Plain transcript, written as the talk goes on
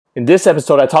In this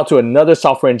episode, I talked to another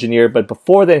software engineer, but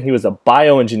before then, he was a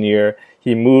bioengineer.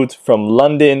 He moved from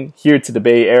London here to the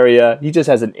Bay Area. He just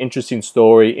has an interesting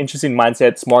story, interesting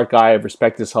mindset, smart guy,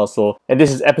 respect his hustle. And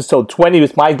this is episode 20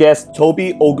 with my guest,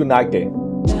 Toby Ogunagde.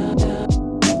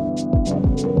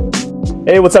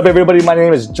 Hey, what's up, everybody? My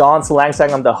name is John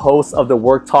Salangsang. I'm the host of the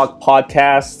Work Talk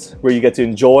podcast, where you get to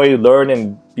enjoy, learn,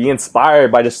 and be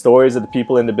inspired by the stories of the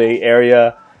people in the Bay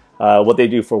Area, what they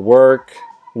do for work,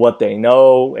 what they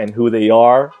know, and who they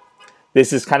are.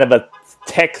 This is kind of a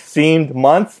tech-themed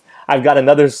month. I've got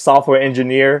another software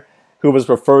engineer who was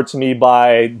referred to me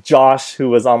by Josh, who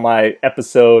was on my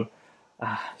episode,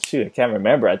 I can't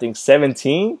remember, I think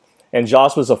 17. And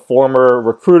Josh was a former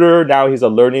recruiter. Now he's a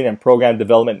learning and program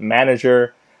development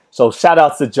manager. So shout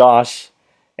outs to Josh.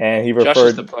 And he Josh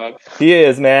is the referred, plug. he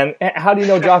is, man. How do you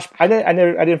know Josh? I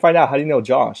didn't find out. How do you know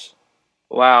Josh?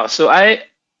 Wow. So I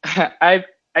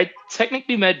I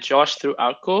technically met Josh through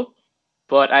Outco,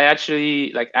 but I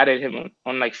actually like added him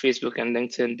on like Facebook and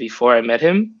LinkedIn before I met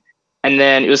him. And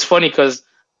then it was funny because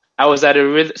I was at a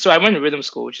rhythm, so I went to rhythm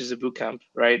school, which is a boot camp,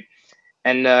 right?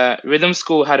 And rhythm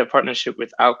school had a partnership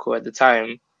with Outco at the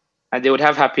time, and they would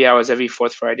have happy hours every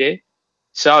fourth Friday.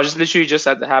 So I was just literally just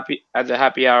at the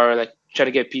happy hour, like trying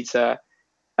to get pizza.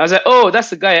 I was like, oh,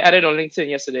 that's the guy I added on LinkedIn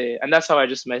yesterday, and that's how I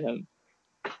just met him.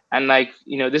 And like,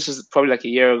 this was probably like a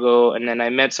year ago, and then I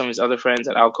met some of his other friends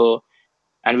at Alco,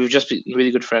 and we've just been really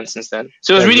good friends since then.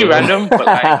 So it was That's really really random, but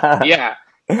like, yeah.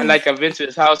 And like I've been to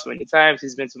his house many times,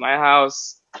 he's been to my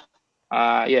house.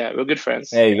 Yeah, we're good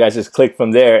friends. Hey, you Yeah. guys just clicked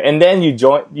from there. And then you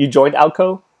joined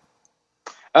Outco?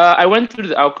 I went through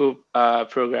the Alco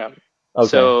program. Okay.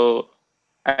 So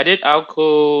I did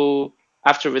Alco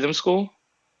after rhythm school.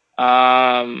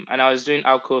 And I was doing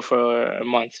Alco for a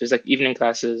month. It was like evening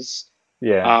classes.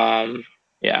 Yeah. Um,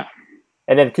 yeah, it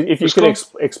And then if you was could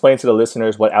cool. explain to the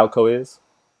listeners what Outco is.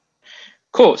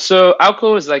 Cool. So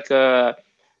Alco is like a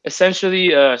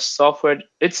essentially a software.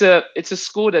 It's a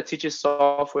school that teaches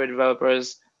software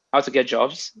developers how to get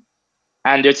jobs.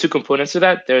 And there are two components to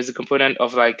that. There's a component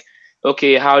of like,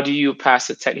 okay, how do you pass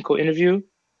a technical interview?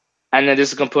 And then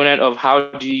there's a component of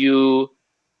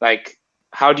like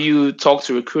how do you talk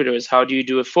to recruiters? How do you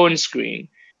do a phone screen?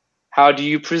 How do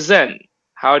you present?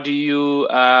 How do you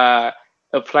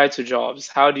apply to jobs?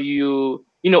 How do you,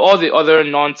 all the other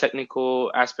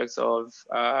non-technical aspects of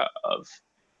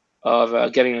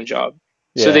getting a job.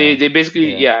 So they Yeah. they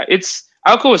basically, Yeah. yeah, it's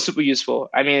Alco is super useful.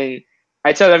 I mean,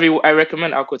 I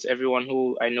recommend Alco to everyone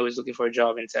who I know is looking for a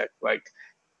job in tech.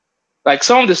 Like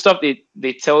some of the stuff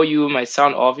they tell you might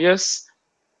sound obvious,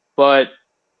 but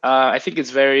I think it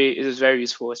is very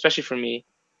useful, especially for me.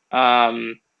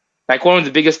 Um, like one of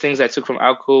the biggest things I took from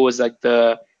Alco was like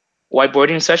the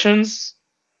whiteboarding sessions.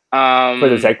 For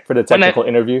the When I technical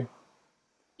interview.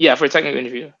 Yeah, for a technical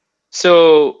interview.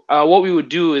 So what we would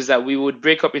do is that we would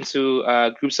break up into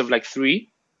groups of like three,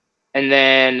 and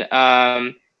then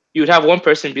you would have one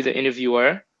person be the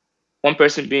interviewer, one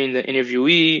person being the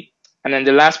interviewee, and then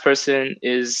the last person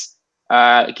is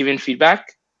giving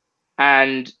feedback.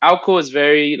 And Alco is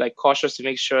very like cautious to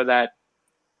make sure that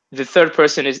the third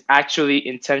person is actually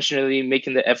intentionally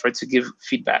making the effort to give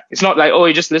feedback. It's not like, oh,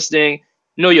 you're just listening.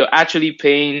 No, you're actually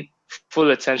paying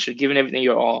full attention, giving everything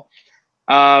your all.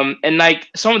 And like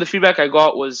some of the feedback I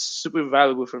got was super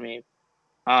valuable for me.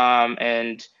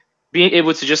 And being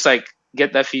able to just like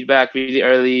get that feedback really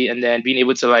early and then being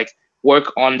able to like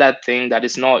work on that thing that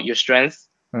is not your strength.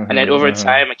 And then over Mm-hmm.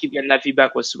 time, I keep getting that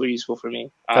feedback was super useful for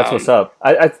me. That's what's up.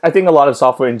 I think a lot of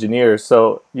software engineers,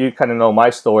 so you kind of know my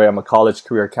story. I'm a college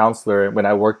career counselor. When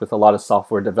I worked with a lot of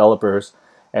software developers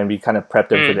and we kind of prepped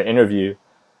them for Mm, the interview.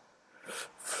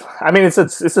 I mean, it's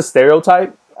a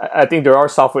stereotype. I think there are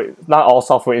not all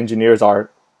software engineers are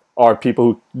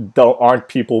people who aren't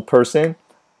people person.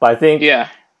 But I think yeah.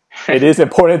 it is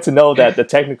important to know that the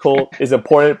technical is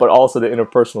important, but also the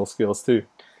interpersonal skills too.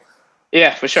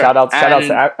 Yeah, for sure. Shout out to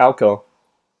And Alco.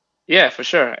 yeah, for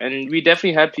sure. And we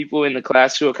definitely had people in the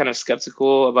class who were kind of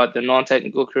skeptical about the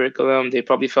non-technical curriculum. They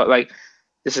probably felt like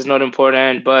this is not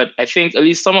important, but I think at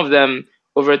least some of them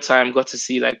over time got to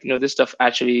see like, this stuff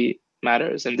actually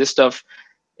matters. And this stuff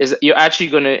is you're actually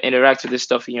going to interact with this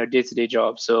stuff in your day-to-day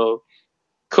job. So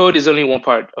code is only one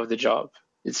part of the job.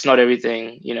 It's not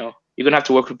everything, You're going to have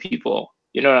to work with people.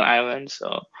 You're not on an island, so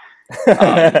um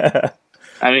yeah,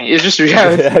 I mean, it's just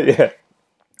reality. yeah,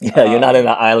 yeah. You're not in an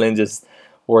Um island just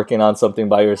working on something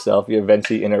by yourself. You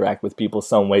eventually interact with people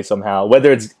some way, somehow,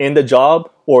 whether it's in the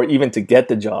job or even to get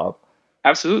the job.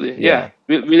 Absolutely, yeah.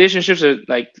 Yeah, Relationships are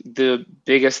like the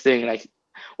biggest thing. Like,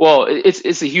 well,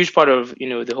 it's a huge part of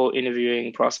the whole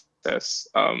interviewing process.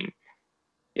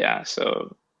 Yeah.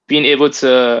 So being able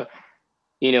to,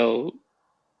 you know,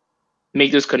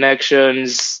 make those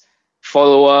connections,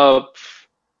 follow up,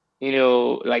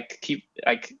 like keep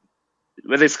like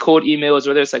whether it's cold emails,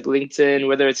 whether it's like LinkedIn,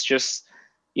 whether it's just,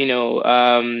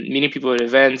 meeting people at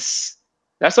events.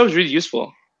 That stuff is really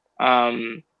useful.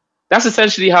 Um, that's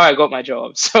essentially how I got my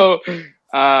job. So,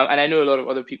 and I know a lot of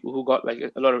other people who got like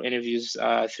a lot of interviews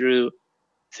through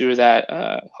that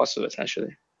hustle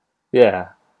essentially. Yeah.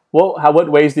 Well,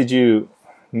 what ways did you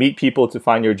meet people to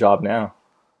find your job now?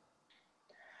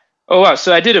 Oh wow!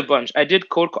 So I did a bunch. I did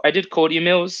cold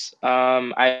emails.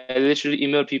 I literally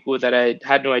emailed people that I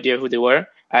had no idea who they were.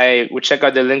 I would check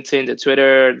out their LinkedIn, their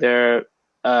Twitter, their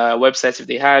websites if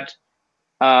they had.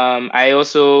 I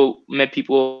also met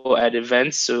people at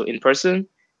events, so in person.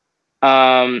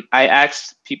 I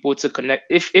asked people to connect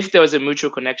if there was a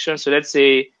mutual connection. So let's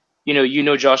say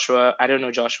Joshua, I don't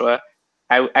know Joshua.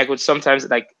 I could sometimes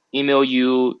like email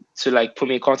you to like put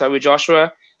me in contact with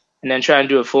Joshua, and then try and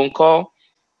do a phone call.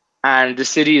 And the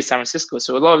city is San Francisco,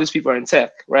 so a lot of these people are in tech,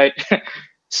 right?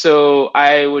 So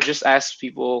I would just ask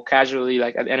people casually,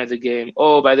 like at the end of the game,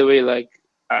 oh, by the way, like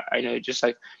I know, just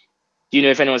like, do you know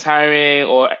if anyone's hiring?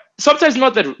 Or sometimes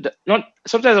not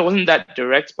sometimes I wasn't that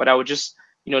direct, but I would just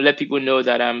let people know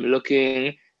that I'm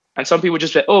looking. And some people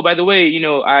just say, oh, by the way,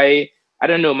 I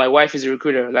don't know, my wife is a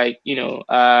recruiter, like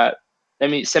let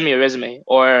me send me a resume.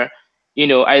 Or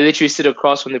I literally sit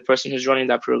across from the person who's running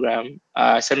that program,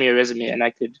 send me a resume, and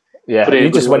I could Yeah, put in you a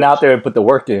good just went word. out there and put the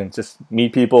work in. Just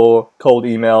meet people, cold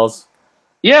emails.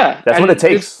 Yeah, That's what it and this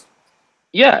takes.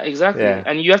 yeah, exactly. Yeah.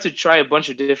 And you have to try a bunch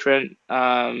of different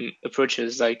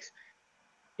approaches. Like,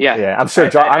 yeah, Yeah,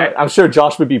 I I'm sure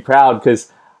Josh would be proud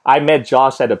because I met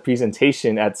Josh at a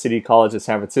presentation at City College of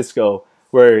San Francisco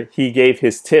where he gave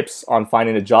his tips on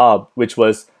finding a job, which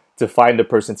was to find the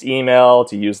person's email,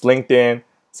 to use LinkedIn.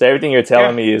 So everything you're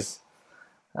telling yeah, me is,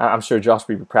 I'm sure Josh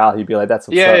would be proud. He'd be like, "That's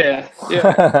what's yeah, up." yeah,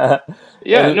 yeah,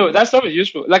 yeah. No, And that stuff is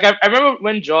useful. Like I remember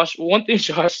when one thing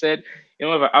Josh said in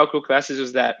one of our outro classes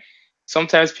was that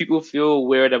sometimes people feel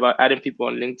weird about adding people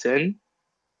on LinkedIn,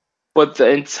 but the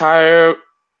entire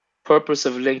purpose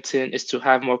of LinkedIn is to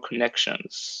have more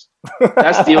connections.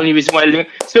 That's the only reason why.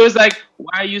 So it's like,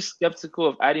 why are you skeptical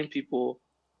of adding people?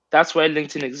 That's why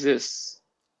LinkedIn exists.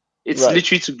 It's right,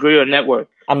 literally to grow your network,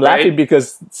 I'm right? laughing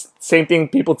because same thing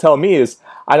people tell me is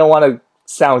I don't want to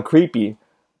sound creepy,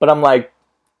 but I'm like,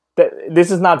 this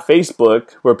is not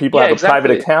Facebook where people Yeah, have a private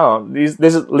exactly. account. This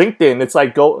is LinkedIn. It's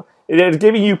like it's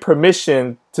giving you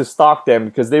permission to stalk them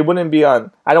because they wouldn't be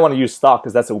on. I don't want to use stalk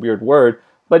because that's a weird word,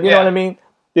 but you know what I Yeah, mean.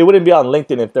 They wouldn't be on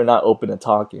LinkedIn if they're not open to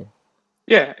talking.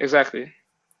 yeah, exactly,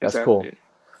 That's cool. exactly.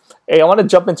 Hey, I want to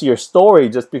jump into your story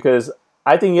just because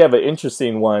I think you have an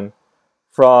interesting one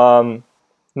from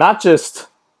not just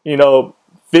you know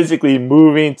physically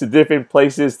moving to different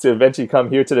places to eventually come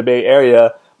here to the Bay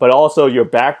Area, but also your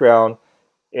background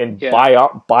in Yeah,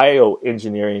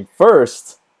 bioengineering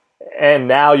first, and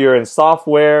now you're in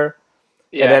software,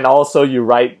 and yeah, then also you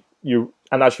write you.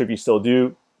 I'm not sure if you still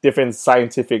do different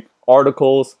scientific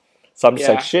articles. So I'm just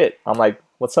like yeah, shit. I'm like,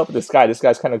 what's up with this guy? This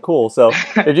guy's kind of cool. So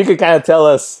if you could kind of tell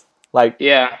us like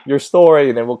yeah. your story,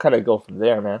 and then we'll kind of go from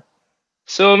there, man.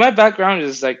 So my background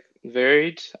is like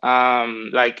varied.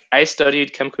 Like I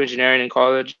studied chemical engineering in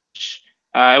college.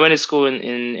 I went to school in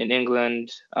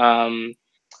England.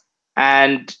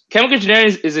 And chemical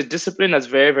engineering is a discipline that's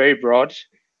very, very broad.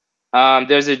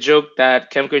 There's a joke that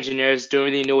chemical engineers don't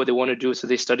really know what they want to do, so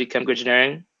they study chemical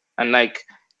engineering. And like,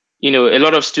 a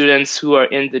lot of students who are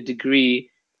in the degree,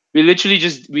 we literally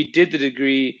just we did the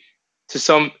degree to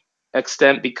some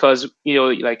extent because,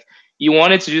 like you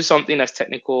wanted to do something that's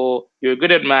technical, you're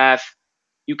good at math,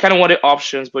 you kind of wanted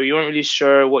options, but you weren't really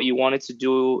sure what you wanted to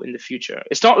do in the future.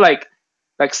 It's not like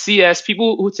CS,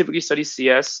 people who typically study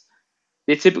CS,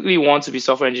 they typically want to be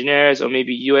software engineers or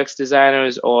maybe UX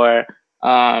designers or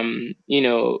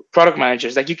product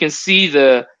managers. Like you can see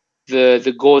the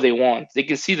goal they want. They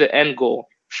can see the end goal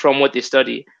from what they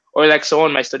study. Or like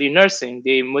someone might study nursing,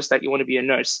 they most likely want to be a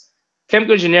nurse.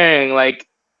 Chemical engineering, like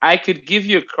I could give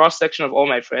you a cross section of all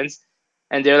my friends,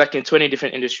 and they're like in 20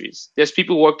 different industries. There's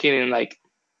people working in like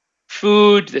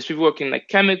food, there's people working in like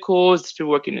chemicals, there's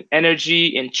people working in energy,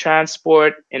 in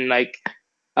transport, in like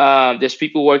there's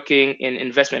people working in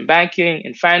investment banking,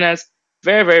 in finance,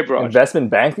 very, very broad. Investment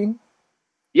banking?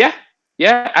 Yeah,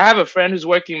 yeah. I have a friend who's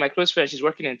working, my close friend, she's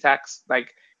working in tax.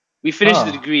 Like we finished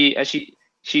the Huh. degree and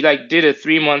she like did a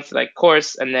 3 month like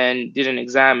course and then did an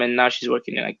exam and now she's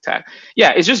working in like tax.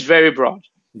 Yeah, it's just very broad.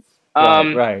 Right,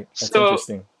 Um, right. That's so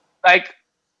interesting. like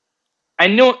I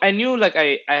knew like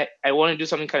I wanted to do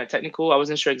something kind of technical. I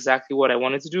wasn't sure exactly what I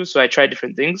wanted to do, so I tried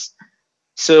different things.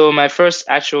 So my first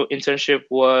actual internship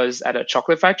was at a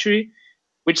chocolate factory,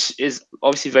 which is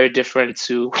obviously very different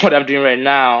to what I'm doing right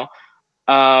now.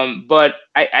 But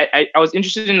I was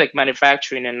interested in like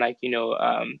manufacturing and like,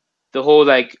 the whole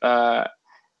like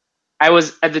I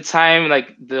was at the time like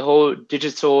the whole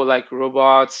digital like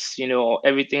robots,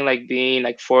 everything like being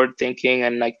like forward thinking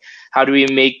and like how do we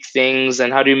make things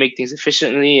and how do we make things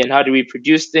efficiently and how do we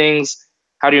produce things?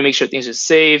 How do we make sure things are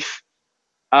safe?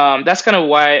 That's kind of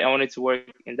why I wanted to work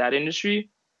in that industry.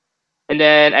 And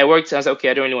then I worked, and I was like, okay,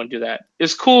 I don't really want to do that. It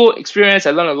was cool experience.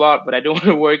 I learned a lot, but I don't want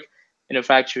to work in a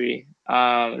factory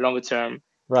longer term.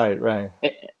 Right, right.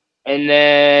 And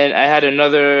then I had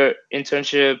another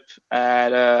internship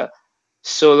at a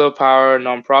solar power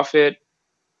nonprofit.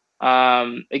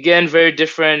 Again, very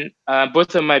different.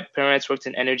 Both of my parents worked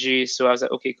in energy, so I was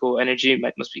like, okay, cool, energy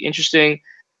must be interesting.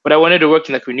 But I wanted to work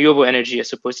in like renewable energy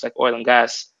as opposed to like oil and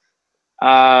gas.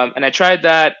 And I tried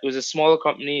that. It was a smaller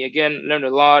company. Again, learned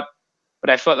a lot, but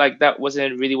I felt like that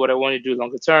wasn't really what I wanted to do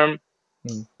longer term.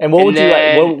 Mm. And what And would you like?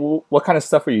 then, What kind of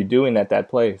stuff were you doing at that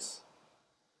place?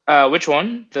 which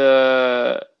one?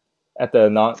 The At the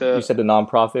non, you the said the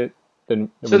nonprofit, the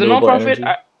so the renewable nonprofit. energy.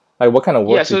 Like, what kind of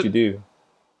Yeah. work did you do?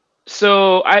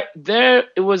 I there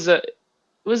it was a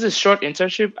short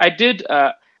internship.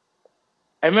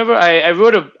 I remember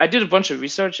I did a bunch of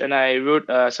research and I wrote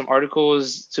some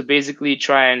articles to basically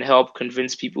try and help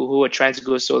convince people who were trying to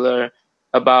go solar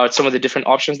about some of the different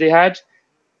options they had.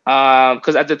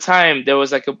 Because at the time there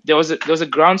was a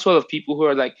groundswell of people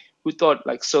who thought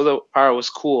like solar power was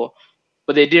cool,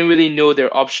 but they didn't really know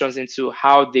their options into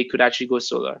how they could actually go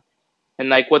solar and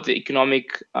like what the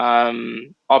economic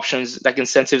options like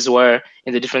incentives were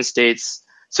in the different states.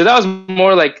 So that was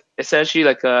more like essentially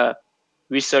like a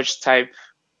research type,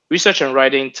 research and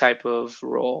writing type of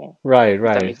role, Right, if that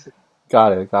right. makes sense.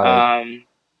 Got it, got it. Um,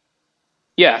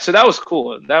 yeah, so that was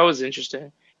cool. That was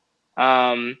interesting.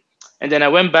 Um, and then I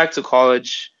went back to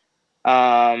college.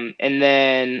 And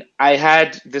then I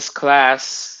had this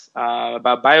class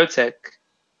about biotech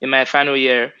in my final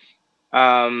year.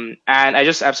 And I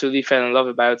just absolutely fell in love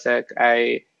with biotech.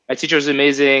 My teacher was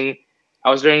amazing. I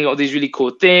was learning all these really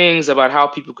cool things about how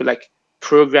people could like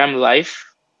program life.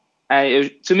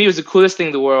 And to me, it was the coolest thing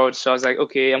in the world. So I was like,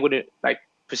 okay, I'm going to like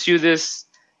pursue this.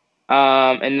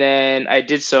 And then I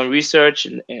did some research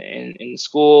in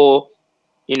school,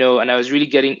 and I was really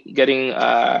getting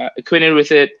acquainted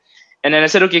with it. And then I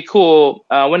said, okay, cool.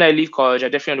 When I leave college, I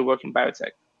definitely want to work in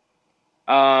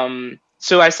biotech.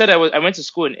 So I said I went to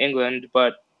school in England,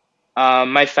 but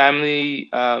my family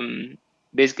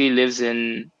basically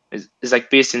is like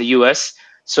based in the US.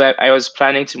 So I was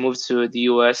planning to move to the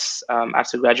US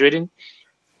after graduating.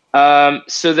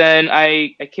 So then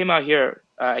I came out here.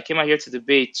 I came out here to the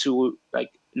Bay to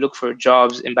like look for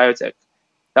jobs in biotech.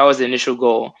 That was the initial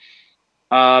goal.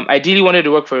 Ideally wanted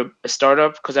to work for a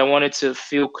startup because I wanted to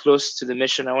feel close to the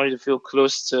mission. I wanted to feel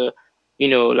close to,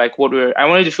 like I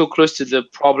wanted to feel close to the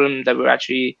problem that we're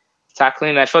actually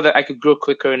tackling. And I felt that I could grow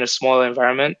quicker in a smaller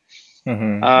environment.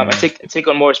 Mm-hmm, I take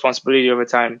on more responsibility over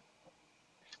time.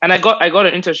 And I got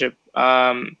an internship.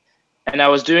 And I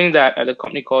was doing that at a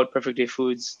company called Perfect Day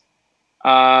Foods.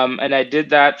 And I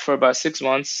did that for about 6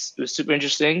 months. It was super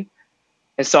interesting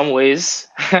in some ways.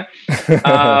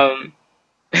 mm-hmm.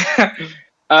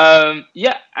 um,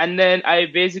 yeah, and then I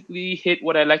basically hit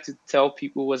what I like to tell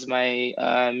people was my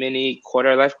mini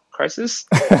quarter life crisis.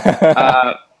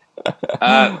 Uh,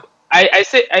 uh, I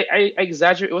say I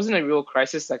exaggerate. It wasn't a real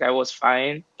crisis. Like I was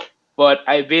fine, but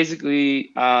I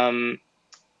basically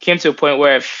came to a point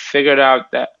where I figured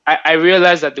out that I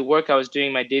realized that the work I was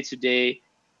doing my day to day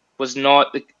was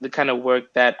not the kind of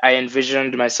work that I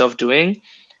envisioned myself doing.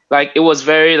 Like it was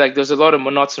very like there's a lot of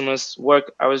monotonous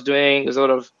work I was doing. There's a lot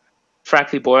of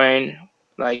frankly boring,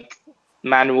 like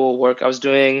manual work I was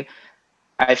doing.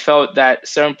 I felt that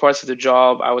certain parts of the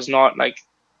job I was not like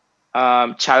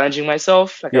challenging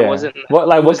myself. Like I Yeah. wasn't. It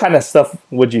What was kind of stuff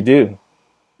would you do?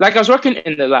 like I was working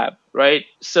in the lab, right?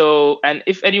 So, and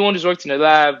if anyone who's worked in a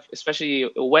lab, especially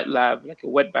a wet lab, like a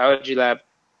wet biology lab,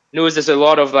 knows there's a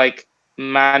lot of like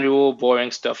manual, boring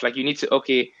stuff. Like you need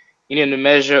to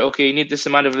measure, okay, you need this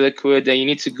amount of liquid, then you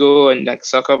need to go and like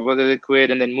suck up all the liquid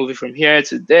and then move it from here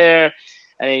to there.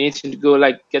 And then you need to go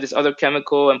like get this other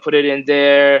chemical and put it in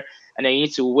there. And then you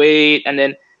need to wait and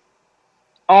then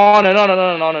on and on and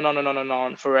on and on and on and on and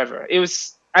on forever.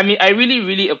 I mean, I really,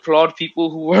 really applaud people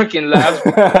who work in labs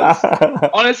because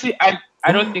honestly,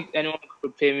 I don't think anyone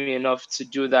could pay me enough to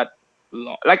do that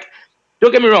long. Like,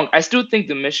 don't get me wrong, I still think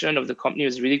the mission of the company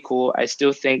is really cool. I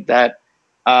still think that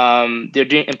they're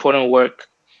doing important work.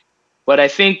 But I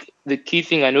think the key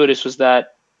thing I noticed was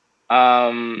that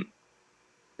um,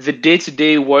 the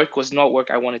day-to-day work was not work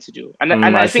I wanted to do. And I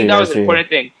I think see. that I was an see. important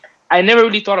thing. I never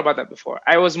really thought about that before.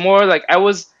 I was more like I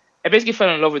basically fell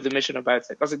in love with the mission of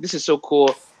biotech. I was like, this is so cool.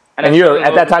 And I And fell you're in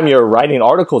at love that with time you're writing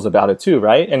articles about it too,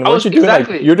 right? And I weren't was you doing like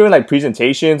exactly you're doing like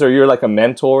presentations or you're like a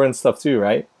mentor and stuff too,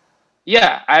 right?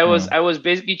 yeah, Hmm. I was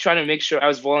basically trying to make sure I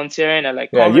was volunteering at like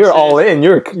Yeah, you're all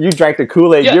conferences. in. You drank the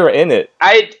Kool Aid. Yeah, You're in it.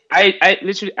 I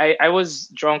literally I was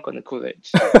drunk on the Kool-Aid.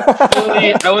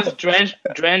 Fully I was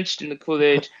drenched in the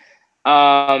Kool-Aid.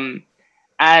 Um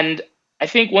and I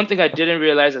think one thing I didn't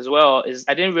realize as well is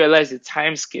I didn't realize the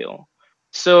time scale.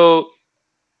 So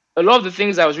a lot of the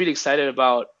things I was really excited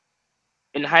about,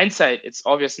 in hindsight, it's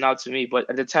obvious now to me, but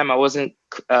at the time I wasn't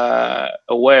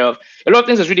aware of. A lot of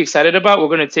things I was really excited about were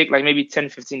going to take like maybe 10,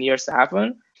 15 years to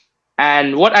happen.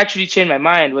 And what actually changed my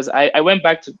mind was I went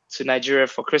back to Nigeria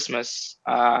for Christmas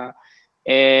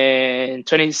in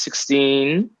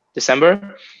 2016,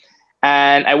 December.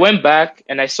 And I went back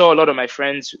and I saw a lot of my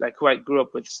friends, like who I grew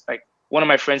up with. Like one of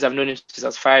my friends I've known him since I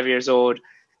was 5 years old.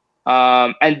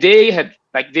 And they had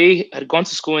gone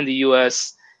to school in the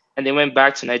US and they went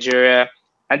back to Nigeria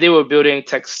and they were building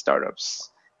tech startups.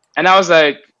 And I was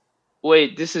like,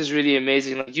 wait, this is really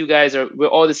amazing. Like you guys we're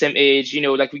all the same age,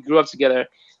 like we grew up together.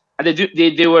 And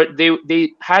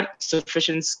they had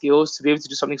sufficient skills to be able to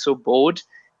do something so bold,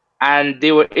 and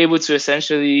they were able to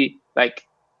essentially like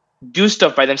do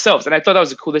stuff by themselves. And I thought that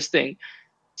was the coolest thing.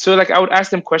 So like I would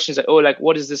ask them questions like, oh, like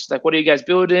what is this? Like what are you guys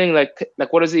building? Like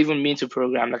what does it even mean to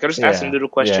program? Like I just ask them Yeah, little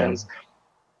yeah. questions.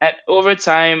 And over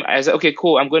time, I said, okay,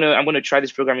 cool. I'm gonna try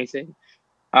this programming thing.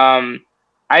 Um,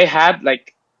 I had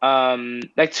like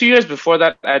 2 years before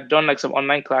that, I'd done like some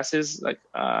online classes like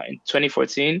in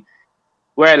 2014,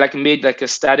 where I like made like a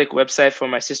static website for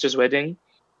my sister's wedding,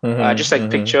 just Mm-hmm. like Mm-hmm.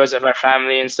 pictures of my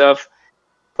family and stuff.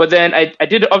 But then I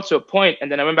did it up to a point, and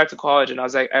then I went back to college, and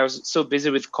I was so busy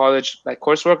with college like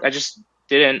coursework, I just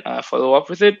didn't follow up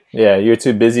with it. Yeah, you're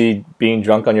too busy being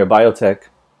drunk on your biotech.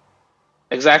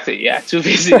 Exactly, yeah, too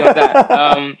busy on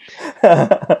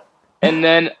that. And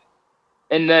then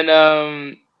and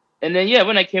then yeah,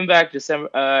 when I came back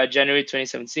January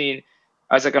 2017,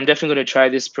 I was like, I'm definitely gonna try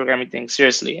this programming thing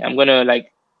seriously. I'm gonna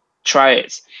like try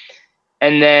it.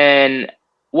 And then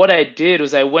what I did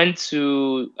was I went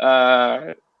to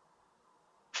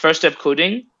First Step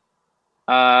Coding.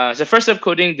 So First Step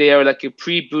Coding, they are like a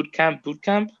pre-bootcamp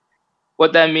bootcamp.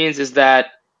 What that means is that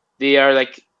they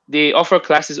offer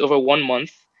classes over 1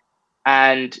 month,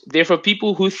 and they're for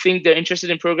people who think they're interested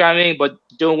in programming but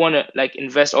don't want to like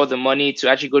invest all the money to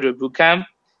actually go to a bootcamp.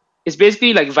 It's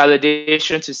basically like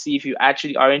validation to see if you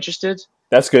actually are interested.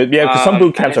 That's good. Yeah, because some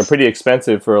boot And camps are it's pretty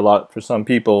expensive for some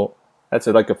people. That's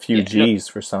like a few yeah, no, G's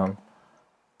for some.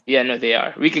 yeah, no, they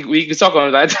are. We can talk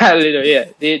about that later. Yeah,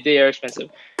 they are expensive.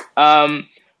 Um,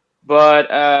 but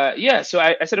yeah, so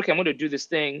I said, okay, I'm going to do this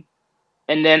thing,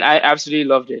 and then I absolutely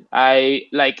loved it. I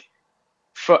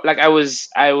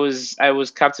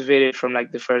was captivated from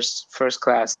like the first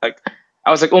class. Like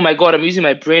I was like, oh my god, I'm using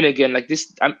my brain again. Like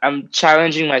this, I'm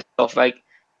challenging myself. Like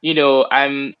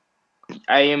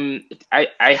I am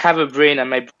I have a brain and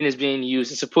my brain is being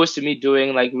used. As opposed to me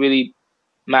doing like really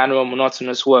manual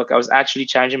monotonous work, I was actually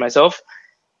challenging myself.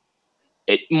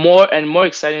 It more and more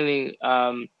excitingly,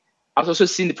 I was also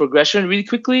seeing the progression really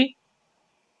quickly.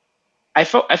 I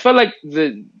felt like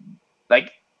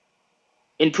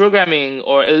in programming,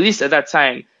 or at least at that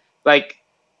time, like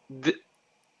the,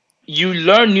 you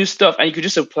learn new stuff and you could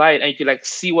just apply it and you could like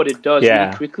see what it does really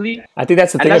Yeah, quickly. I think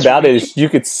that's the And thing that's about it really is you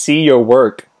could see your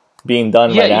work being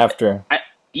done yeah right after. I,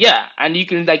 yeah, and you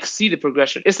can like see the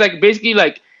progression. It's like basically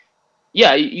like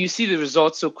yeah, you see the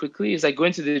results so quickly. It's like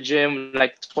going to the gym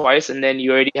like twice and then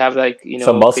you already have like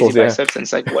Some crazy muscles, yeah. biceps, and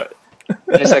it's like what,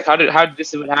 and it's like how did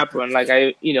this even happen? Like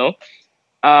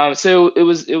so it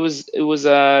was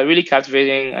really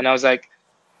captivating, and I was like,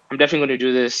 I'm definitely going to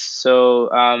do this. So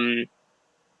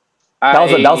That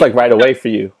was I like right away for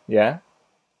you, yeah.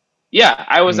 yeah,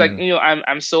 I was like, Mm.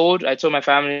 I'm sold. I told my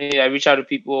family. I reached out to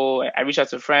people. I reached out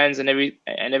to friends and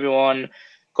everyone.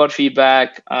 Got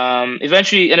feedback.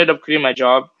 Eventually ended up quitting my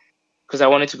job because I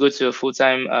wanted to go to a full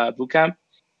time boot camp.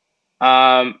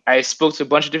 I spoke to a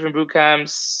bunch of different boot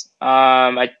camps.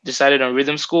 I decided on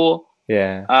Rhythm School.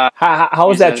 Yeah. Uh, How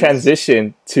was that reasons.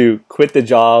 transition to quit the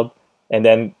job and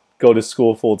then go to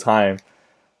school full time?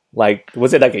 Like,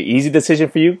 was it like an easy decision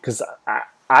for you? Because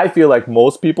I feel like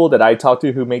most people that I talk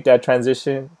to who make that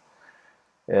transition,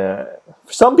 for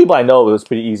some people I know it was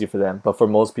pretty easy for them, but for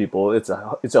most people it's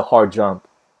a hard jump.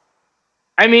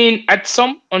 I mean,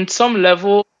 on some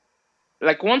level,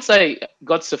 like once I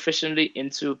got sufficiently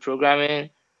into programming,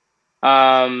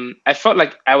 I felt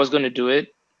like I was going to do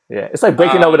it. Yeah, it's like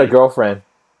breaking up with a Um, girlfriend.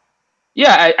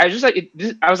 yeah, I just like it,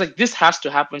 this, I was like, this has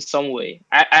to happen some way.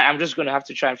 I'm just gonna have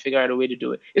to try and figure out a way to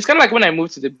do it. It's kind of like when I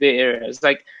moved to the Bay Area. It's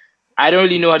like I don't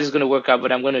really know how this is gonna work out,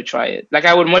 but I'm gonna try it. Like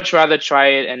I would much rather try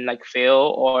it and like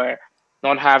fail or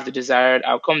not have the desired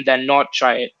outcome than not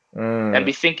try it and Mm,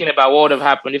 be thinking about what would have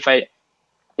happened if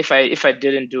I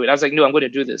didn't do it. I was like, no, I'm gonna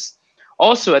do this.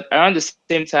 Also, around the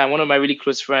same time, one of my really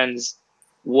close friends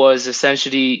was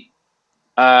essentially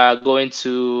going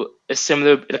to a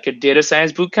similar like a data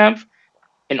science boot camp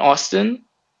in Austin,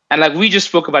 and like we just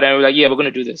spoke about it, and we are like, yeah, we're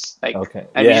gonna do this. Like, okay,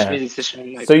 and we just made yeah. the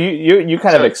decision. Like, So you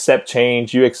kind of so accept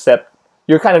change. You accept.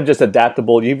 You're kind of just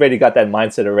adaptable. You've already got that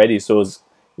mindset already, so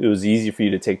it was easy for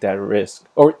you to take that risk,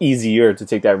 or easier to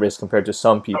take that risk compared to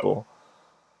some people.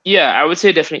 yeah, I would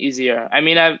say definitely easier. I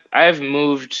mean, I've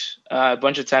moved a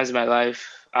bunch of times in my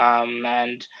life,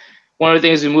 and one of the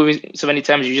things with moving so many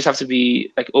times, you just have to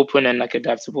be like open and like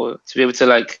adaptable to be able to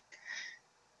like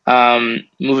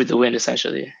move with the wind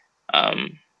essentially.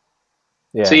 Um,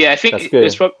 so Yeah, yeah, I think that's it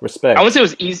was good. probably I wouldn't Respect. say it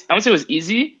was easy. I wouldn't say it was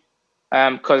easy,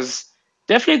 because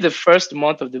definitely the first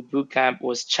month of the boot camp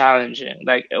was challenging.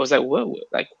 Like it was like, whoa,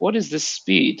 like what is this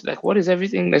speed? Like what is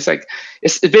everything? It's like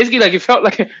it's basically like it felt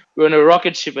like we were on a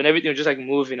rocket ship and everything was just like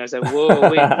moving. I was like, whoa,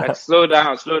 wait, like slow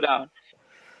down, slow down.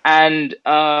 And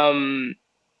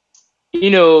you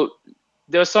know,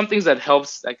 there were some things that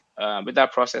helped like with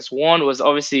that process. One was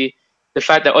obviously the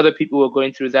fact that other people were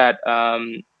going through that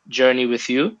journey with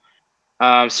you.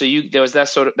 So there was that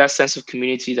sort of that sense of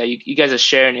community that you guys are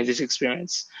sharing in this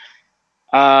experience.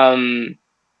 Um,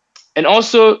 and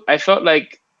also I felt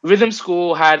like Rhythm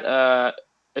School had a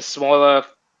smaller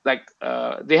like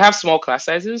they have small class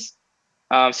sizes.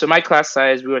 So my class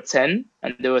size we were 10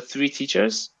 and there were three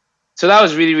teachers. So that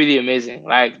was really really amazing.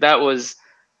 Like that was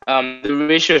the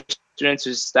ratio of students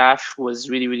to staff was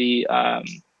really really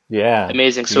Yeah,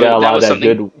 amazing. you got So a that lot of was that something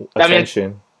good that meant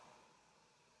attention.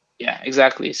 yeah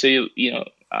exactly. So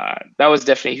that was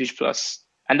definitely a huge plus,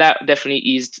 and that definitely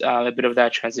eased a bit of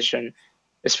that transition,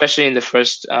 especially in the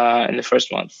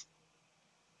first month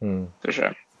Hmm. for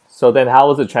sure. So then, how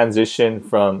was the transition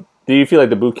from? Do you feel like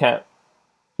the boot camp?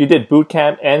 You did boot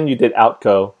camp and you did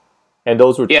Outco, and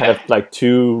those were kind Yeah, of like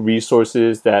two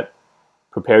resources that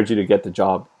prepared you to get the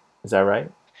job. Is that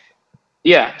right?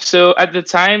 yeah. So at the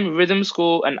time, Rhythm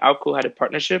School and Outco had a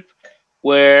partnership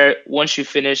where once you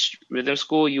finish Rhythm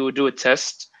School, you would do a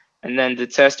test, and then the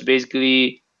test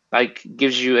basically like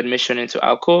gives you admission into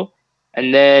Outco,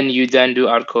 and then you then do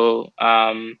Outco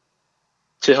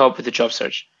to help with the job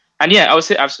search. And yeah, I would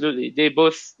say absolutely. They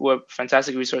both were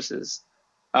fantastic resources.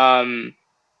 Um,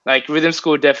 like Rhythm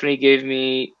School definitely gave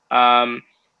me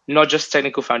not just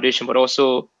technical foundation, but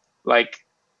also like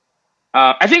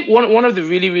I think one of the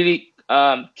really really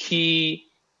key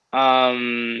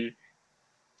um,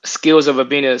 skills of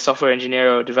being a software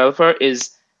engineer or developer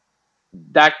is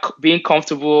that being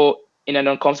comfortable in an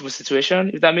uncomfortable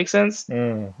situation, if that makes sense,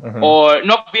 Mm-hmm. or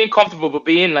not being comfortable, but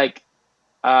being like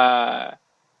uh,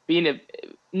 being a,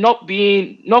 not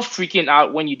freaking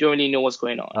out when you don't really know what's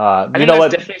going on. I You think know that's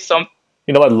what? definitely some.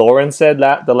 You know what Lauren said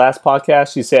the last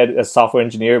podcast? She said, as a software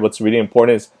engineer, what's really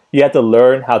important is you have to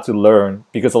learn how to learn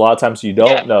because a lot of times you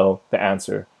don't Yeah. know the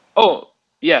answer. Oh,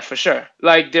 yeah, for sure.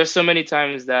 Like there's so many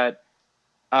times that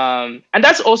and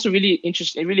that's also really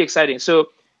interesting, really exciting. So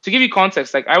to give you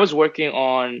context, like I was working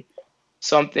on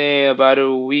something about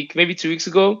a week, maybe 2 weeks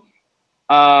ago.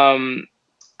 Um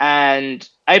and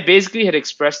I basically had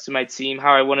expressed to my team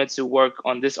how I wanted to work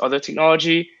on this other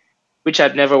technology, which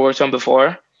I'd never worked on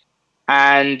before.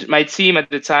 And my team at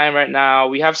the time, right now,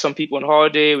 we have some people on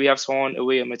holiday, we have someone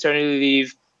away on maternity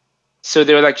leave. So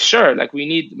they were like, sure, like we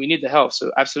need the help.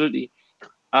 So absolutely.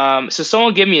 So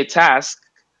someone gave me a task,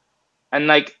 and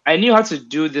like I knew how to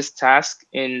do this task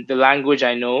in the language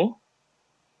I know,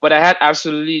 but I had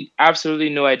absolutely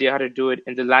no idea how to do it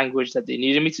in the language that they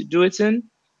needed me to do it in.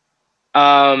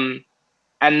 Um,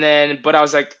 and then, but I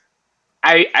was like,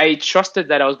 I trusted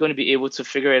that I was going to be able to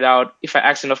figure it out if I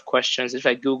asked enough questions, if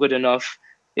I Googled enough,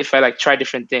 if I like tried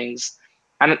different things,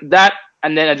 and that,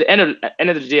 and then at the end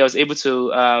of the day, I was able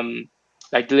to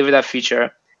like deliver that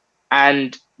feature,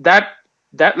 and that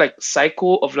like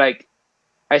cycle of like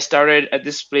I started at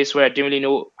this place where I didn't really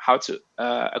know how to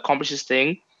accomplish this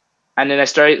thing, and then I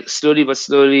started slowly but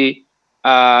slowly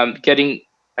getting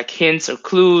like hints or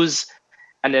clues,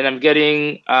 and then I'm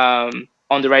getting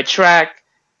on the right track.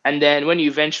 And then when you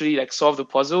eventually like solve the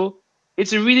puzzle,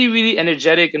 it's a really, really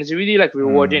energetic and it's a really like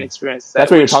rewarding Mm. experience. That's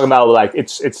That what you're talking which, about. Like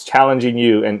it's challenging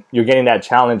you, and you're getting that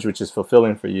challenge, which is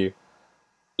fulfilling for you.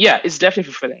 yeah, it's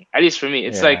definitely fulfilling. At least for me,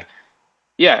 it's Yeah. like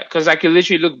yeah, because I can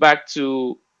literally look back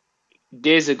to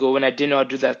days ago when I didn't know how to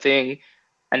do that thing,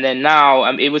 and then now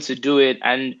I'm able to do it,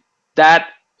 and that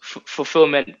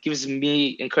fulfillment gives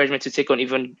me encouragement to take on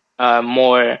even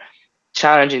more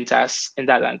challenging tasks in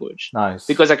that language, Nice.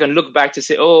 because I can look back to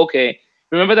say, oh, okay,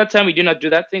 remember that time we did not do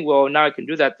that thing? Well, now I can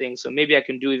do that thing, so maybe I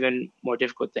can do even more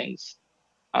difficult things.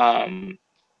 Um,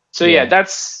 so yeah, Yeah.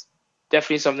 that's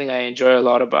definitely something I enjoy a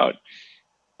lot about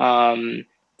um,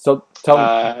 So tell me.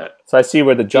 uh, So I see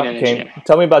where the being jump an came. engineer.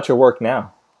 Tell me about your work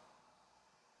now.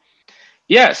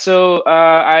 Yeah, so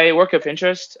I work at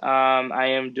Pinterest. I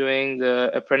am doing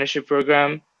the apprenticeship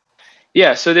program.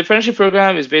 Yeah, so the apprenticeship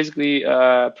program is basically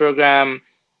a program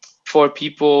for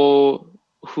people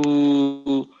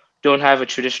who don't have a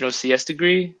traditional CS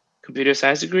degree, computer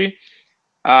science degree.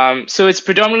 So it's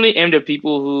predominantly aimed at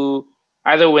people who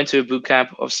either went to a boot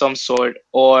camp of some sort,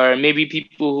 or maybe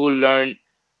people who learn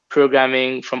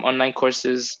programming from online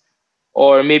courses,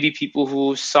 or maybe people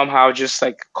who somehow just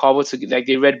like cobbled to, like,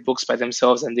 they read books by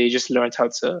themselves and they just learned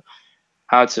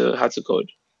how to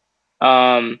code.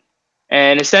 Um,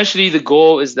 and essentially, the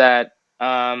goal is that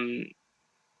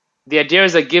the idea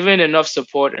is that given enough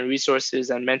support and resources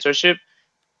and mentorship,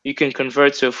 you can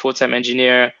convert to a full-time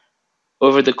engineer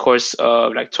over the course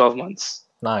of like 12 months.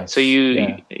 So Nice.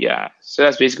 Yeah. yeah, so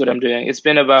that's basically what I'm doing. It's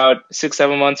been about 6,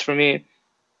 7 months for me.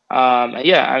 And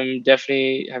yeah, I'm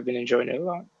definitely have been enjoying it a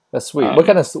lot. That's sweet. Um, What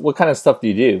kind of stuff do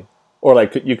you do? Or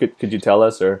like could you tell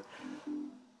us or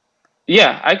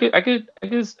yeah, I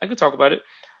could talk about it.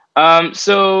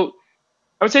 So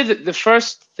I would say that the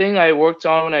first thing I worked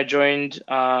on when I joined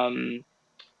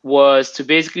was to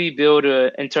basically build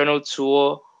an internal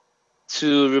tool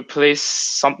to replace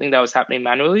something that was happening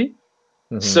manually.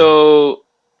 Mhm. So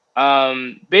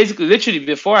basically, literally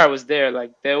before I was there,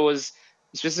 like there was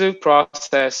a specific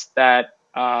process that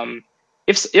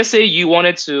if let's say you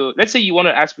wanted to, let's say you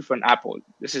wanted to ask me for an apple.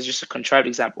 This is just a contrived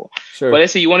example, but Sure.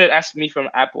 let's say you wanted to ask me for an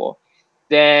apple,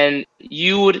 then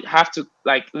you would have to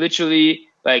like literally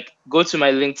like go to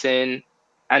my LinkedIn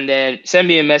and then send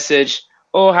me a message.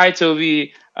 Oh, hi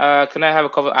Toby, can I have a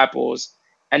couple of apples?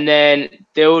 And then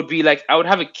there would be like I would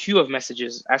have a queue of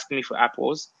messages asking me for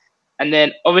apples, and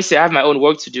then obviously I have my own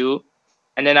work to do,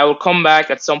 and then I would come back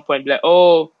at some point and be like,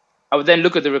 oh, I would then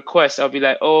look at the request. I'll be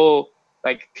like, oh,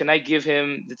 like can I give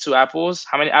him the 2 apples?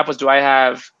 How many apples do I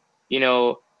have?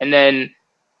 And then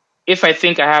if I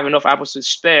think I have enough apples to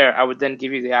spare, I would then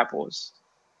give you the apples.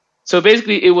 So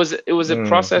basically, it was a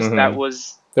process that Mhm.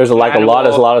 was There's there's a manual.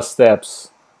 lot of steps.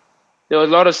 There were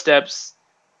a lot of steps,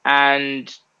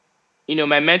 and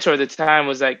my mentor at the time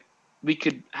was like, we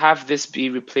could have this be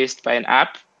replaced by an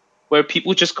app where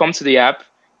people just come to the app,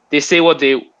 they say what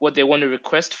they want to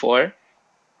request for.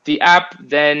 The app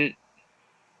then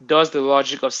does the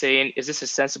logic of saying, is this a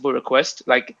sensible request?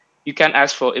 Like you can't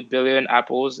ask for a billion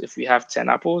apples if we have 10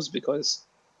 apples because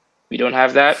we don't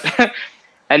have that.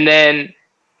 And then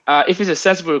if it's a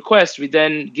sensible request, we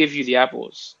then give you the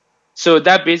apples. So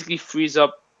that basically frees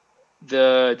up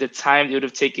the time it would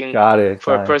have taken Got it.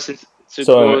 for a Got it. person to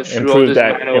So go through all this improve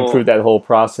manual. that whole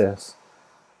process.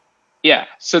 Yeah,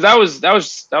 so that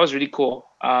was really cool.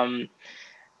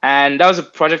 And that was a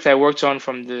project I worked on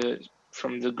from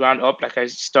the ground up. Like I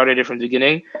started it from the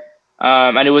beginning,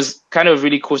 and it was kind of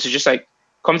really cool to just like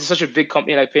come to such a big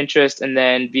company like Pinterest and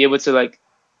then be able to like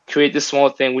create this small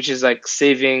thing, which is like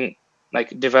saving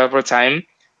like developer time.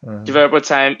 Mhm. Developer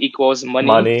time equals money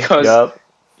Money. because Yup.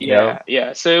 yeah, Yep.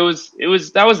 yeah. So it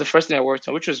was that was the first thing I worked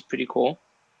on, which was pretty cool.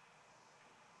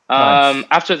 Nice.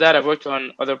 After that, I've worked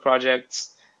on other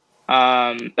projects.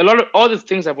 A lot of all the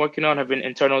things I'm working on have been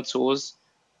internal tools.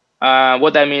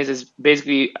 What that means is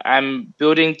basically I'm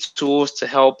building tools to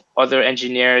help other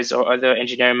engineers or other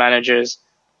engineering managers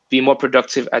be more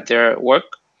productive at their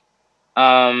work.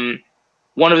 Um,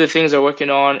 One of the things I'm working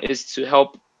on is to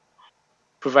help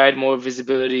provide more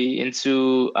visibility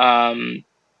into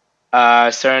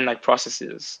certain like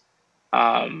processes.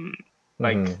 Um,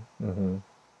 like Mhm. Mhm.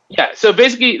 yeah, so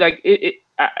basically like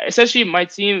essentially my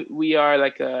team, we are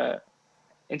like a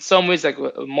in some ways like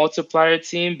a multiplier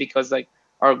team, because like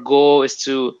our goal is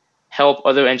to help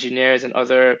other engineers and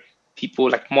other people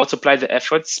like multiply the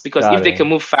efforts, because if Got they it. can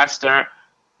move faster,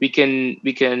 we can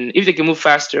if they can move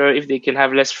faster, if they can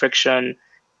have less friction,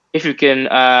 if we can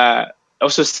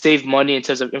also save money in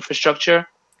terms of infrastructure,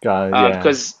 Got it. Yeah.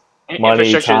 because Money,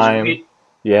 infrastructure is time. really,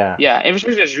 Yeah. yeah,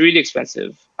 infrastructure is really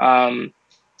expensive.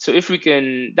 So if we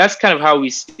can, that's kind of how we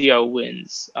see our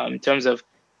wins, in terms of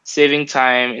saving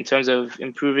time, in terms of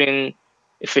improving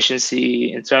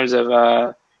efficiency, in terms of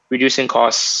reducing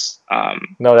costs.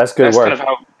 No, that's good That's kind of work.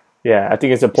 how Yeah, I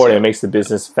think it's we see important. It our makes the wins.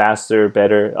 business faster,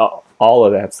 better, all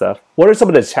of that stuff. What are some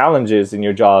of the challenges in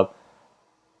your job?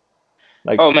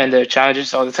 Like, Oh man, there are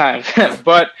challenges all the time.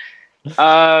 But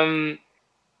um,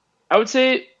 I would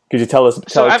say could you tell us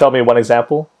so. tell me one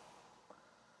example?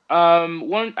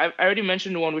 One I already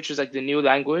mentioned one, which was like the new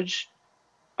language,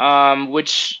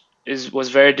 which is was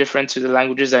very different to the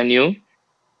languages I knew.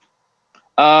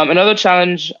 Another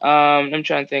challenge. I'm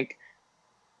trying to think.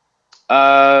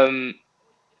 Um,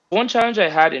 one challenge I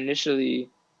had initially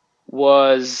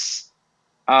was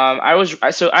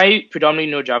I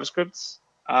predominantly know JavaScript.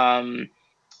 Um,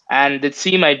 and the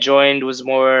team I joined was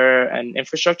more an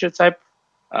infrastructure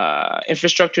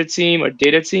team or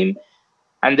data team,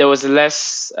 and there was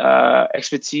less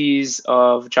expertise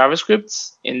of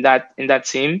JavaScript in that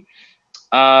team.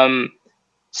 Um,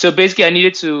 so basically, I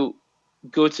needed to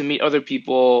go to meet other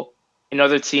people in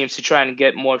other teams to try and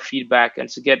get more feedback and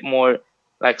to get more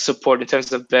like support in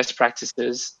terms of best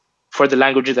practices for the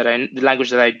language that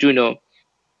I do know.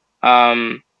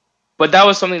 Um, but that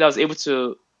was something that I was able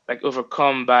to like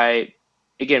overcome by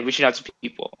again reaching out to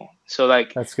people. So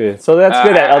like That's good. So that's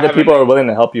good that I other have a people are willing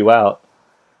to help you out.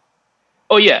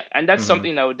 oh yeah, and that's Hmm.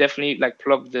 something that would definitely like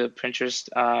plug the Pinterest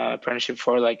apprenticeship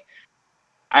for. Like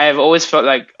I have always felt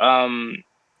like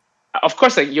of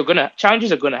course like you're gonna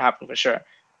challenges are gonna happen for sure,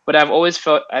 but I've always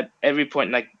felt at every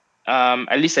point like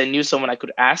at least I knew someone I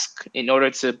could ask in order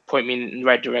to point me in the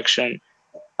right direction.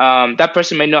 That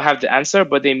person may not have the answer,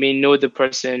 but they may know the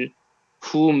person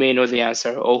who may know the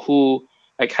answer or who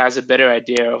like has a better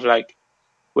idea of like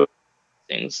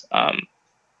things.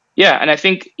 Yeah, and I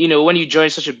think when you join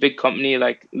such a big company,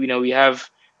 like we have,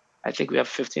 I think we have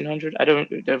 1,500. I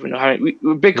don't even know how many.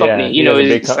 We're a big Yeah, company. you guys are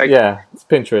big. It's like Yeah, it's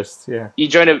Pinterest. Yeah. you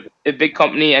join a big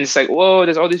company, and it's like, whoa,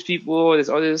 there's all these people, there's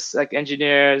all these like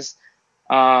engineers,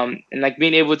 and like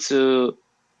being able to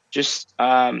just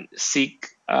seek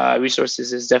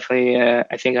resources is definitely,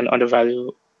 I think, an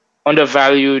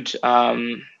undervalued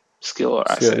skill or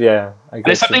So, asset. yeah, I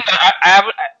And it's get you. something that I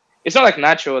haven't. It's not like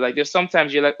natural. Like there's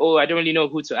sometimes you're like, oh, I don't really know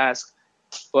who to ask,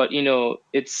 but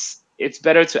it's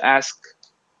better to ask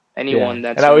Yeah, anyone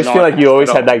than and I to always feel not like you ask at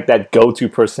always had all. like that go-to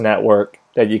person at work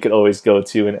that you could always go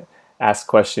to and ask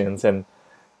questions. And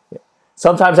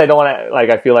sometimes I don't want to like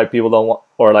I feel like people don't want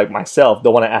or like myself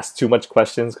don't want to ask too much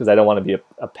questions because I don't want to be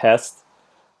a pest.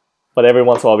 But every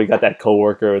once in a while we got that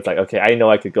coworker. It's like okay, I know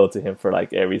I could go to him for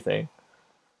like everything.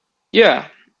 Yeah,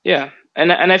 yeah,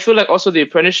 and I feel like also the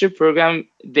apprenticeship program,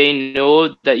 they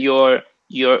know that you're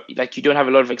like you don't have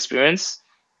a lot of experience.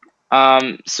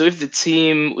 So if the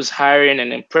team was hiring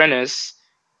an apprentice,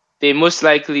 they most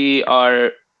likely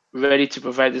are ready to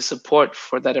provide the support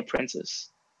for that apprentice.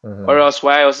 Or Hmm. else,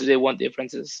 why else do they want the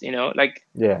apprentice? Like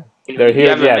Yeah, they're you here.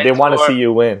 have a Yeah, they want to mentor. see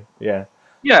you win. Yeah,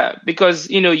 Yeah, because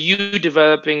you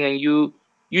developing and you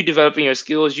developing your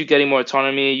skills, you getting more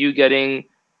autonomy, you getting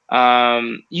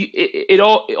it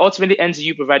ultimately ends in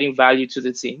you providing value to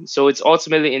the team. So it's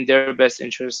ultimately in their best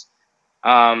interest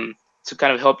to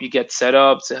kind of help you get set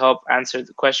up, to help answer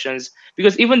the questions.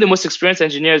 Because even the most experienced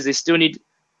engineers, they still need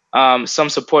some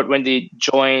support when they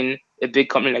join a big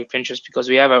company like Pinterest because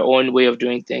we have our own way of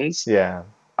doing things. yeah,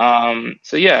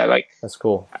 So yeah, like that's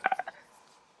cool.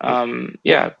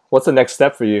 yeah. What's the next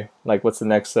step for you? Like, what's the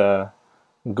next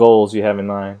goals you have in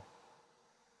mind?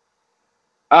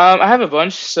 I have a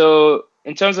bunch. So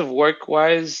in terms of work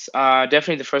wise,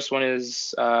 definitely the first one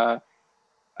is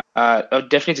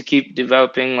definitely to keep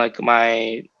developing like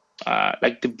my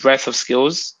like the breadth of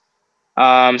skills.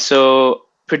 So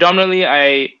predominantly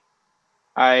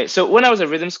I so when I was at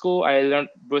Rhythm School, I learned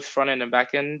both front end and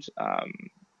back end.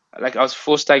 Like I was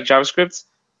full stack JavaScript.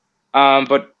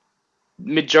 But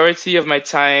majority of my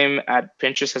time at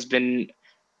Pinterest has been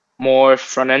more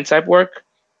front end type work.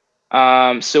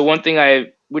 So one thing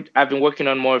I've been working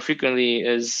on more frequently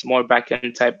is more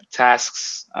backend type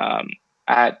tasks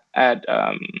at at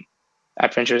um,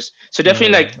 at Pinterest. So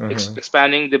definitely like Mm-hmm.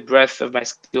 expanding the breadth of my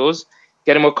skills,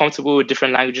 getting more comfortable with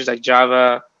different languages like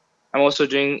Java. I'm also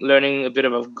doing learning a bit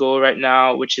of Go right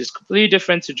now, which is completely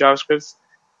different to JavaScript.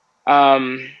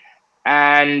 Um,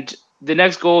 and the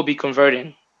next goal will be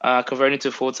converting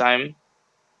to full time.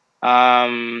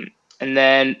 Um, and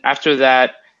then after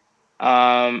that,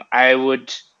 I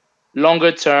would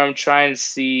longer term try and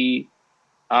see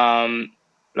um,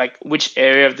 like which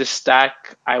area of the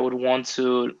stack I would want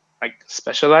to like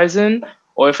specialize in,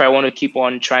 or if I want to keep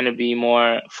on trying to be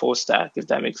more full stack, if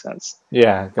that makes sense.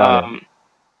 Yeah, got it. Um,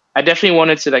 I definitely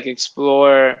wanted to like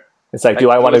explore It's like, do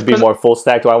like I want to be because more full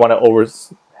stack? Do I want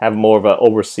to have more of a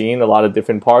overseeing a lot of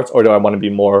different parts, or do I want to be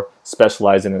more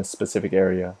specialized in a specific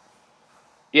area?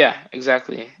 yeah,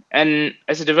 exactly. And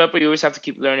as a developer, you always have to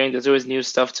keep learning. There's always new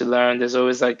stuff to learn. There's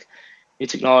always like new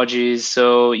technologies,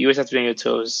 so you always have to be on your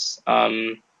toes.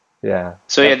 Yeah.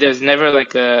 So yeah, there's never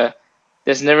like a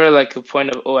point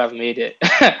of, oh, I've made it.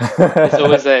 It's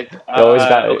always like, You okay,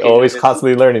 no, always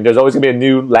constantly learning. There's always gonna be a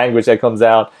new language that comes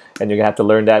out, and you're gonna have to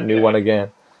learn that new one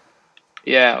again.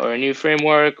 yeah, or a new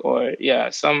framework, or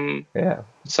some Yeah.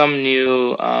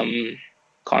 new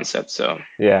concept. So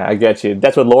Yeah, I get you.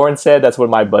 That's what Lauren said. That's what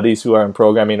my buddies who are in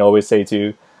programming always say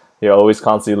too. They're always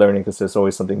constantly learning because there's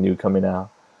always something new coming out.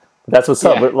 But that's what's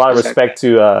up. yeah, A lot of exactly. respect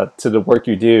to the work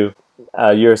you do.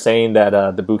 You're saying that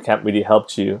the boot camp really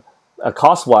helped you.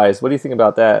 Cost wise, what do you think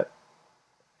about that?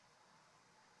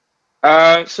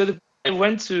 I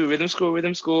went to Rhythm School.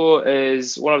 Rhythm School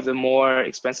is one of the more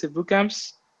expensive boot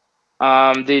camps.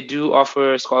 They do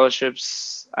offer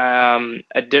scholarships.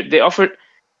 They offer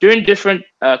during different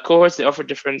cohorts. They offer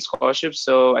different scholarships.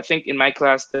 So I think in my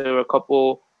class there were a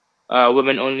couple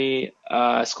women-only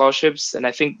scholarships, and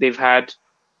I think they've had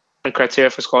different criteria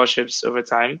for scholarships over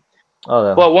time.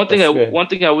 Oh, But that's good. one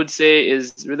thing I would say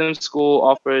is Rhythm School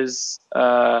offers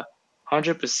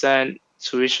 100%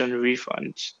 tuition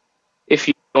refund if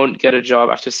you don't get a job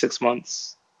after 6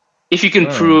 months. If you can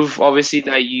Hmm. prove, obviously,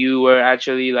 that you were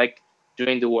actually like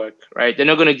doing the work, right? They're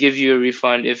not going to give you a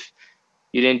refund if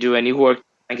you didn't do any work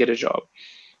and get a job.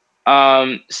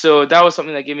 So that was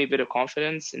something that gave me a bit of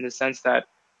confidence in the sense that,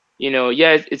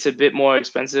 yeah, it's a bit more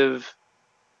expensive,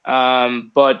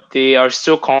 but they are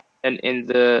still confident in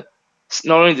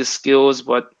not only the skills,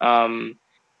 but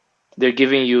they're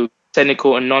giving you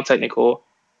technical and non-technical,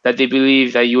 that they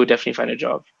believe that you will definitely find a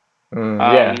job.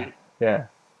 Yeah. Um, Yeah.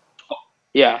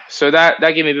 yeah, so that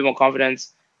gave me a bit more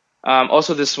confidence.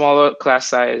 Also, the smaller class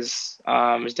size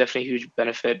is definitely a huge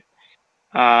benefit.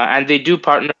 And they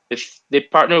partner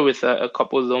with a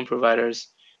couple of loan providers,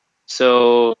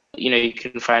 so you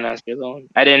can finance your loan.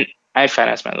 I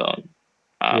financed my loan.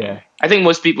 Yeah. I think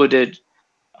most people did.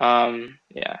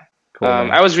 Yeah. Cool,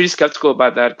 man. I was really skeptical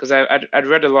about that because I'd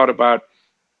read a lot about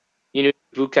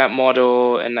bootcamp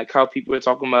model and like how people were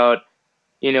talking about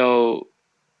you know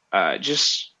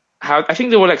just how I think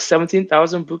there were like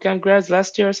 17,000 bootcamp grads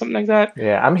last year or something like that.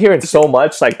 Yeah, I'm hearing so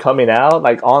much like coming out,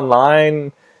 like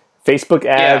online, Facebook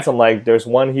Yeah, ads. I'm like, there's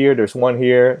one here, there's one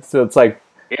here. So it's like,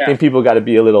 I yeah, think people got to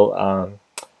be a little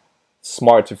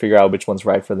smart to figure out which one's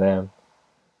right for them.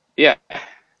 yeah,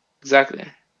 exactly.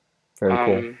 Very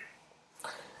cool. Um,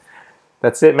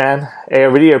 That's it, man. Hey, I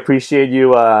really appreciate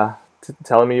you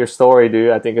telling me your story,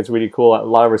 dude. I think it's really cool. A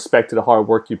lot of respect to the hard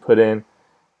work you put in,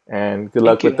 and good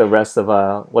luck Thank with you. the rest of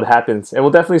what happens. And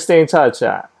we'll definitely stay in touch.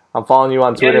 I'm following you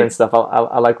on Yeah, Twitter and stuff.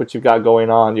 I like what you've got going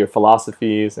on, your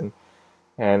philosophies, and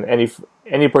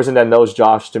any person that knows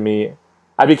Josh to me,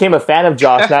 I became a fan of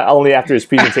Josh not only after his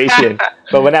presentation,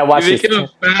 but when I you watched became a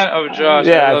fan of Josh. I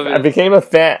yeah, love I it. became a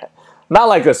fan. Not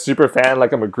like a super fan,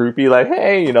 like I'm a groupie. Like,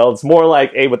 hey, it's more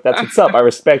like, hey, but that's what's up. I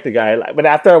respect the guy. But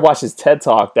after I watched his TED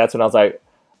talk, that's when I was like,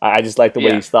 I just like the way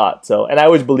Yeah. he's thought. So, and I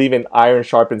always believe in iron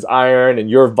sharpens iron, and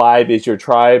your vibe is your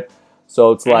tribe.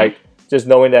 So it's Hmm. like just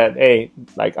knowing that, hey,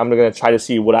 like I'm gonna try to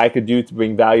see what I could do to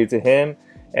bring value to him,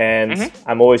 and Hmm.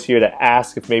 I'm always here to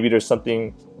ask if maybe there's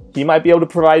something he might be able to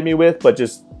provide me with, but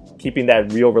just keeping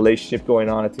that real relationship going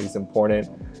on, I think is important.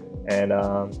 And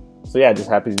so yeah, just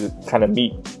happy to kind of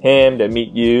meet him, to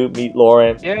meet you, meet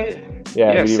Lauren. Yeah. Yeah,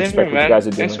 I Yeah. really Same here, respect what you guys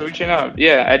man. are Thanks doing. for reaching out.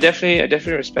 Yeah, I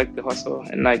definitely respect the hustle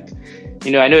and like, I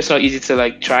know it's not easy to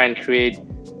like try and create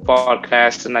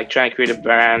podcasts and like try and create a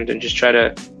brand and just try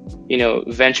to,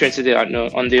 venture into the unknown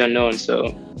on the unknown.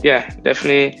 So yeah,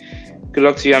 definitely. Good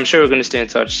luck to you. I'm sure we're gonna stay in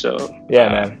touch. So Yeah,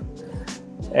 man.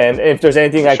 And if there's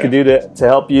anything for I could sure. do to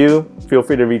help you, feel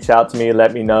free to reach out to me and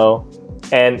let me know.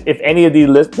 And if any of the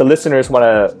listeners want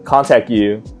to contact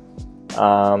you,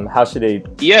 how should they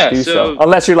Yeah. do so? So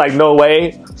Unless you're like, no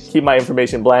way, keep my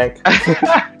information blank.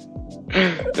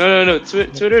 no.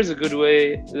 Twitter is a good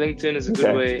way. LinkedIn is a good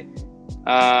Okay. way.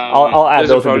 I'll add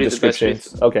Those are those in the probably the best ways.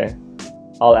 descriptions. Okay.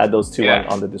 I'll add those two Yeah.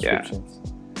 on the Yeah. descriptions.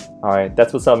 All right.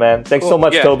 That's what's up, man. Thanks so Cool.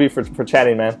 much, Yeah. Toby, for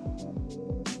chatting, man.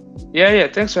 Yeah. Yeah.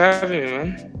 Thanks for having me,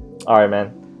 man. All right,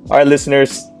 man. All right,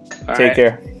 listeners, All take right.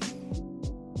 care.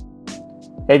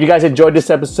 Hey, if you guys enjoyed this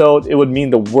episode, it would mean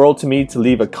the world to me to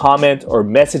leave a comment or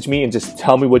message me and just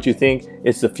tell me what you think.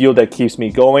 It's the fuel that keeps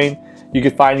me going. You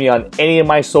can find me on any of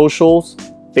my socials,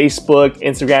 Facebook,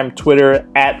 Instagram, Twitter,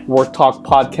 @Work Talk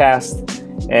Podcast.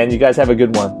 And you guys have a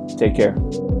good one. Take care.